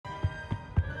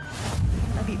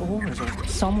be Aura's or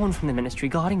someone from the Ministry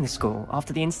guarding the school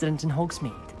after the incident in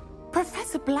Hogsmeade.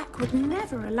 Professor Black would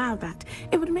never allow that.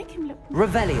 It would make him look...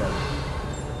 Revelio.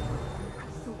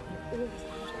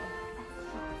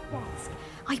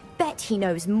 I bet he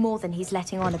knows more than he's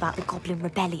letting on about the Goblin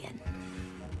Rebellion.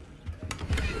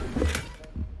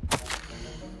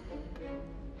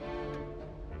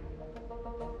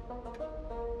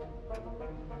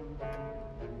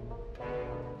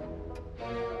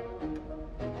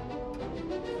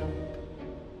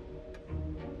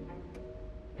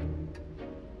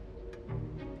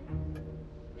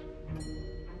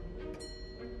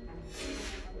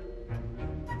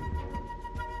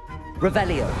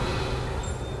 Revelio.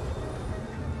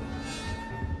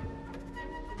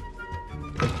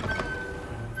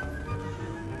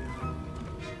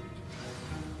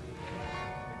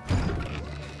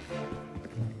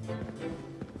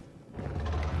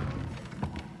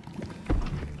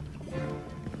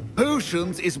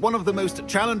 Potions is one of the most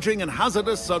challenging and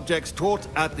hazardous subjects taught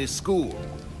at this school.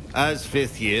 As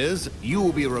fifth years, you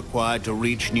will be required to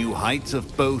reach new heights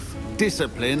of both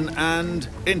discipline and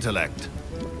intellect.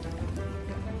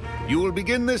 You will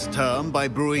begin this term by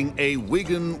brewing a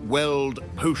Wigan-Weld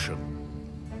potion.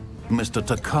 Mr.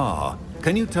 Takar,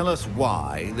 can you tell us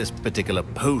why this particular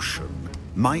potion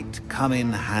might come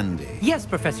in handy? Yes,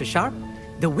 Professor Sharp.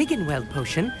 The Wigan-Weld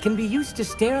potion can be used to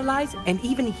sterilize and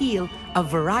even heal a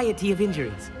variety of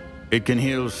injuries. It can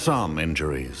heal some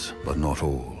injuries, but not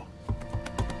all.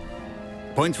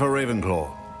 Points for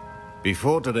Ravenclaw.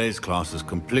 Before today's class is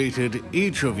completed,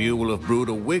 each of you will have brewed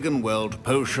a Wigan-Weld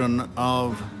potion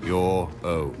of your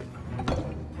own.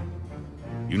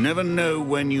 You never know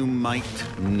when you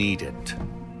might need it.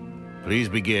 Please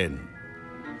begin.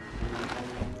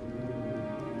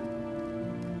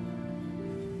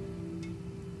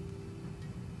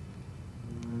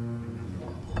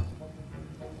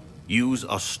 Use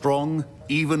a strong,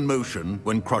 even motion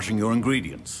when crushing your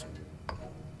ingredients.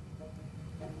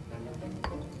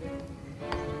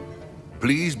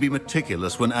 Please be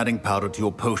meticulous when adding powder to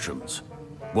your potions.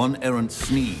 One errant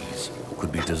sneeze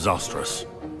could be disastrous.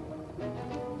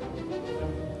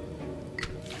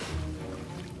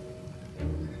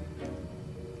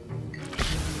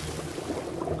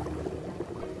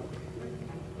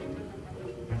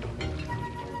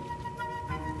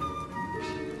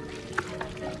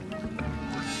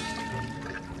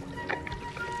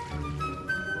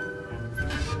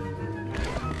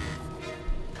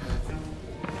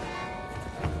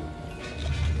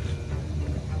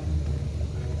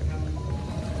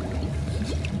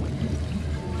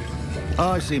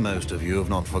 I see most of you have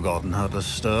not forgotten how to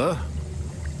stir.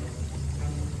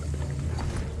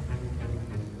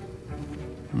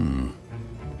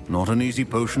 Not an easy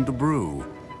potion to brew.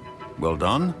 Well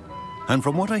done. And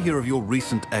from what I hear of your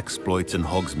recent exploits in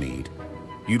Hogsmeade,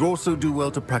 you'd also do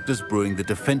well to practice brewing the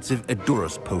defensive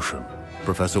Edurus potion.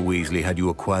 Professor Weasley had you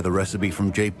acquire the recipe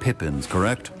from J. Pippins,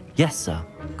 correct? Yes, sir.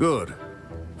 Good.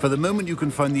 For the moment, you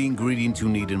can find the ingredients you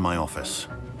need in my office.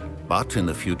 But in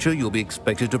the future, you'll be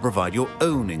expected to provide your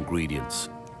own ingredients.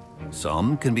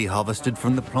 Some can be harvested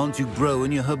from the plants you grow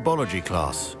in your herbology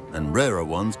class, and rarer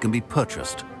ones can be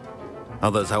purchased.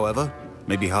 Others, however,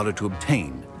 may be harder to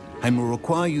obtain, and will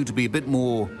require you to be a bit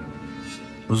more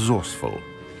resourceful.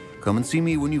 Come and see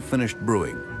me when you've finished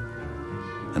brewing,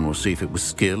 and we'll see if it was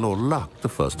skill or luck the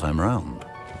first time round. The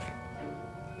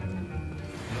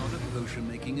art of potion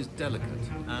making is delicate,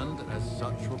 and as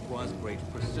such requires great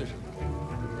precision.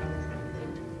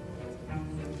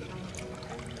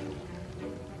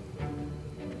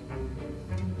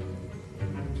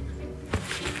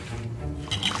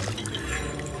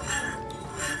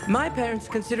 My parents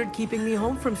considered keeping me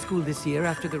home from school this year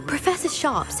after the... Professor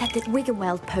Sharp said that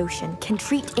Wigan-Weld potion can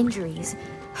treat injuries.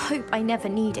 Hope I never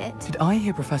need it. Did I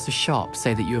hear Professor Sharp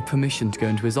say that you have permission to go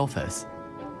into his office?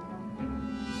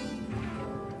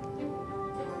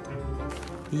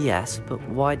 Yes, but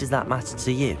why does that matter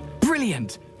to you?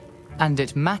 Brilliant! And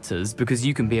it matters because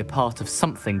you can be a part of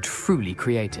something truly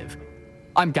creative.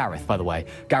 I'm Gareth, by the way.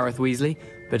 Gareth Weasley.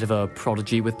 Bit of a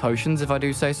prodigy with potions, if I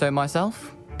do say so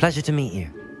myself. Pleasure to meet you.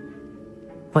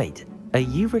 Wait, are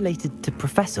you related to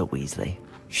Professor Weasley?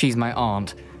 She's my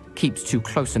aunt. Keeps too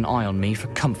close an eye on me for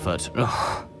comfort.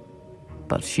 Ugh.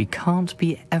 But she can't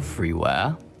be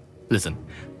everywhere. Listen,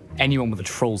 anyone with a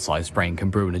troll-sized brain can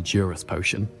brew an Edurus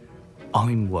potion.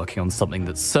 I'm working on something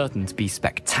that's certain to be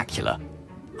spectacular.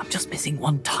 I'm just missing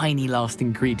one tiny last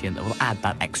ingredient that will add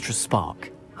that extra spark.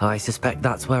 I suspect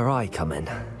that's where I come in.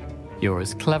 You're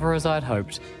as clever as I'd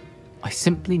hoped. I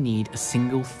simply need a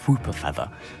single Fwooper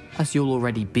feather. As you'll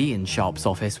already be in Sharp's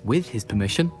office with his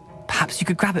permission, perhaps you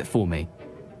could grab it for me.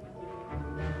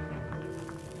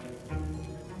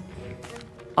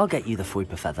 I'll get you the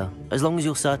Fwooper feather, as long as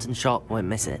you're certain Sharp won't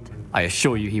miss it. I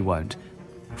assure you he won't.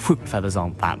 Fruit feathers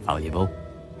aren't that valuable.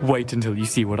 Wait until you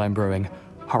see what I'm brewing.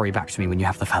 Hurry back to me when you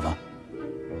have the feather.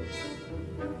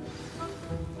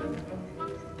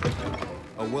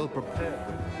 A well-prepared...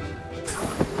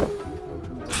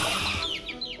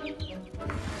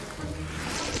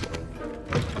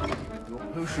 Your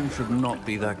potion should not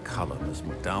be that color, Miss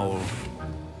McDowell.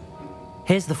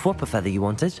 Here's the Fwooper feather you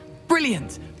wanted.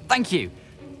 Brilliant! Thank you!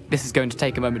 This is going to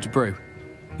take a moment to brew.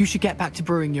 You should get back to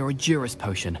brewing your Edurus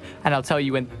potion, and I'll tell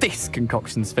you when this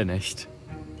concoction's finished.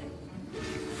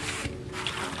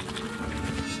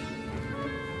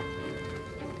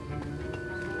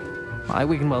 My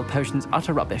Wiggenweld potion's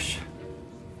utter rubbish.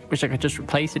 Wish I could just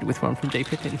replace it with one from J.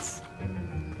 Pippin's.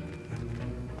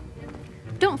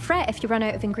 Don't fret if you run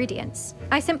out of ingredients.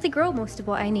 I simply grow most of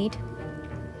what I need.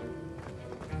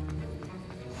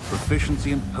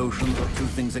 Proficiency and potions are two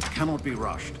things that cannot be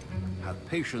rushed. Have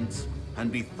patience and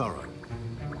be thorough.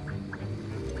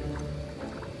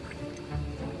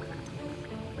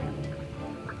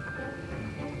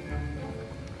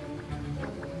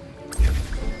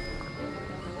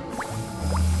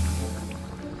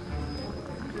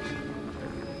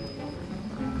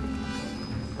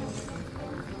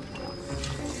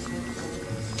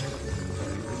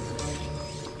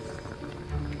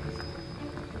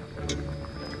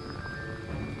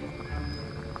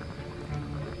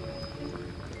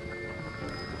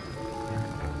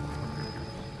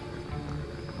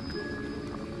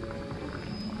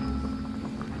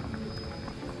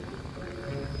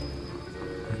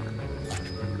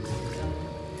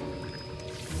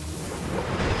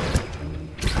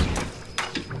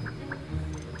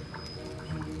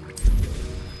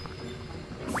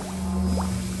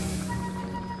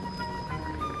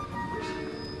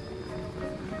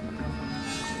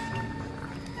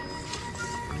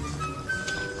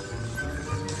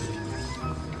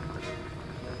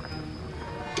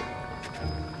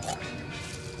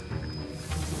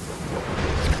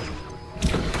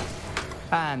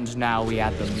 And now we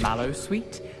add the mallow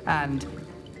sweet, and...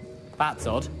 That's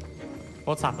odd.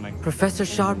 What's happening? Professor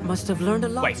Sharp must have learned a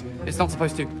lot. Wait, it's not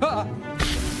supposed to... Ah!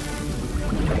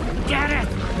 Get it!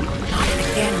 Not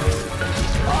again!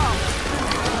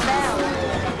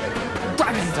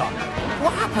 Dragon's done!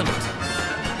 What happened?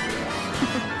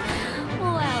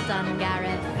 Well done,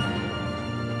 Gareth.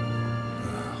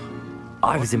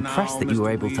 I was impressed that you were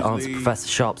Mr. able to answer Weasley? Professor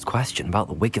Sharp's question about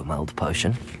the Wiggenweld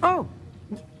potion. Oh,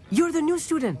 you're the new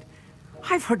student.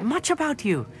 I've heard much about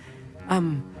you.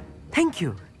 Thank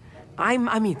you. I'm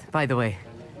Amit, by the way.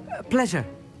 Pleasure,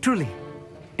 truly.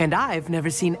 And I've never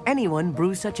seen anyone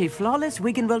brew such a flawless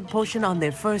Wiggenweld potion on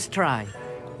their first try.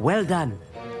 Well done.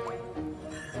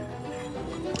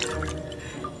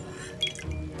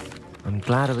 I'm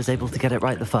glad I was able to get it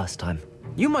right the first time.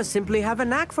 You must simply have a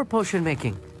knack for potion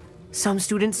making. Some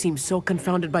students seem so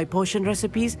confounded by potion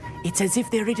recipes, it's as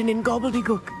if they're written in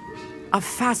gobbledygook. A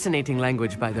fascinating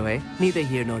language, by the way. Neither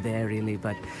here nor there, really,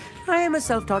 but I am a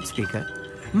self-taught speaker.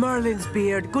 Merlin's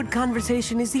beard, good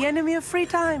conversation is the enemy of free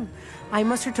time. I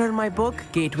must return my book,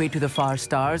 Gateway to the Far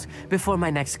Stars, before my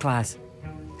next class.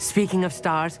 Speaking of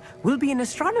stars, we'll be in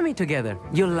astronomy together.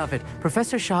 You'll love it.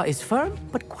 Professor Shaw is firm,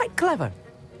 but quite clever.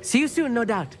 See you soon, no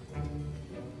doubt.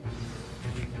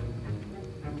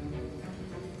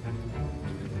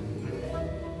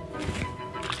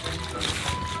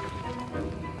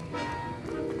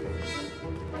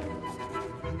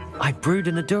 I brewed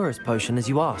an Edurus potion as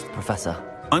you asked, Professor.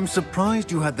 I'm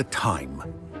surprised you had the time.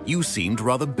 You seemed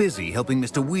rather busy helping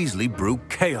Mr. Weasley brew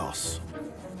chaos.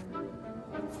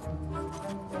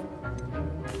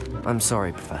 I'm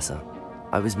sorry, Professor.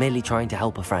 I was merely trying to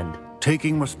help a friend.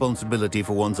 Taking responsibility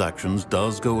for one's actions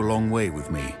does go a long way with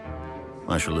me.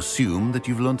 I shall assume that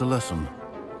you've learnt a lesson.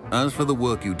 As for the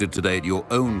work you did today at your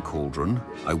own cauldron,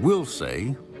 I will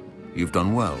say you've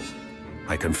done well.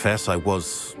 I confess I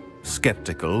was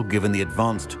skeptical, given the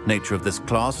advanced nature of this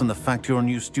class and the fact you're a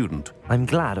new student. I'm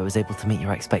glad I was able to meet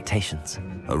your expectations.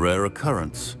 A rare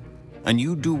occurrence. And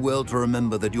you do well to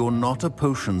remember that you're not a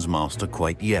potions master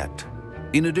quite yet.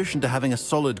 In addition to having a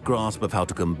solid grasp of how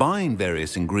to combine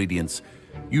various ingredients,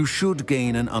 you should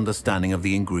gain an understanding of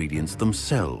the ingredients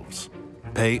themselves.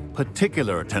 Pay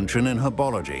particular attention in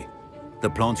herbology.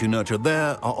 The plants you nurture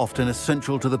there are often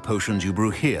essential to the potions you brew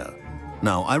here.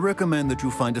 Now, I recommend that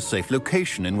you find a safe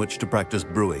location in which to practice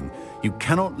brewing. You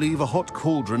cannot leave a hot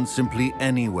cauldron simply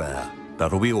anywhere.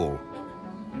 That'll be all.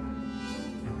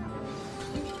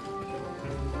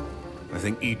 I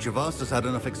think each of us has had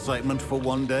enough excitement for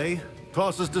one day.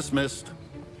 Class is dismissed.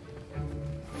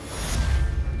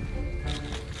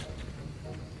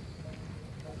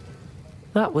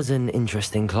 That was an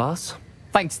interesting class.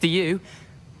 Thanks to you.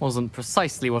 Wasn't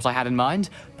precisely what I had in mind,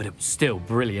 but it was still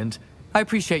brilliant. I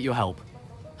appreciate your help.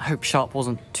 I hope Sharp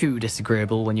wasn't too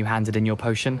disagreeable when you handed in your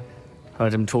potion.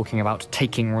 Heard him talking about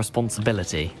taking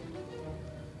responsibility.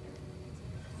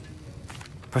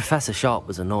 Professor Sharp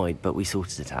was annoyed, but we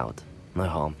sorted it out. No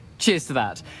harm. Cheers to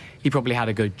that. He probably had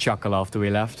a good chuckle after we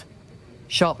left.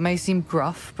 Sharp may seem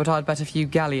gruff, but I'd bet a few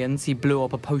galleons he blew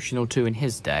up a potion or two in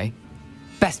his day.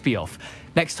 Best be off.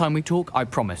 Next time we talk, I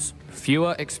promise,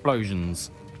 fewer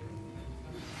explosions.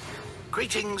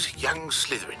 Greetings, young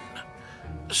Slytherin.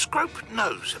 Scrope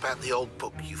knows about the old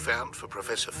book you found for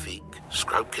Professor Fig.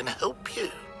 Scrope can help you,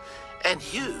 and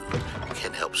you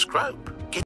can help Scrope.